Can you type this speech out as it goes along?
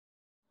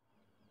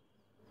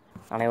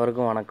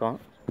அனைவருக்கும் வணக்கம்.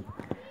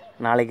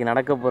 நாளைக்கு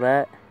நடக்க போகிற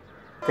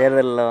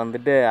தேர்தலில்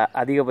வந்துட்டு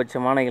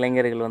அதிகபட்சமான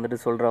இளைஞர்கள் வந்துட்டு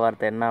சொல்கிற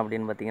வார்த்தை என்ன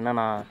அப்படின்னு பார்த்திங்கன்னா,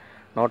 நான்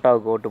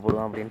நோட்டாவுக்கு ஓட்டு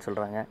போடுவேன் அப்படின்னு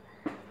சொல்கிறாங்க.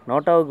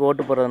 நோட்டாவுக்கு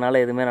ஓட்டு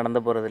போடுறதுனால எதுவுமே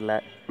நடந்து போகிறதில்ல.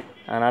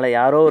 அதனால்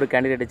யாரோ ஒரு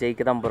கேண்டிடேட்டை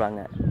ஜெயிக்க தான்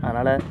போகிறாங்க.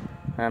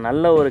 அதனால்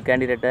நல்ல ஒரு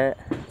கேண்டிடேட்டை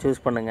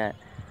சூஸ் பண்ணுங்கள்.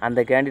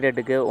 அந்த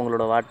கேண்டிடேட்டுக்கு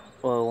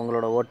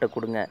உங்களோட ஓட்டை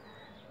கொடுங்க.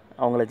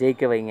 அவங்கள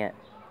ஜெயிக்க வைங்க.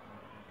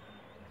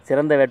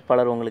 சிறந்த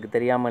வேட்பாளர் உங்களுக்கு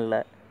தெரியாமல்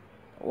இல்லை.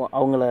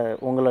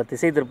 உங்களை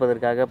திசை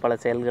திருப்பதற்காக பல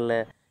செயல்களில்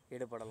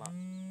ஈடுபடலாம்.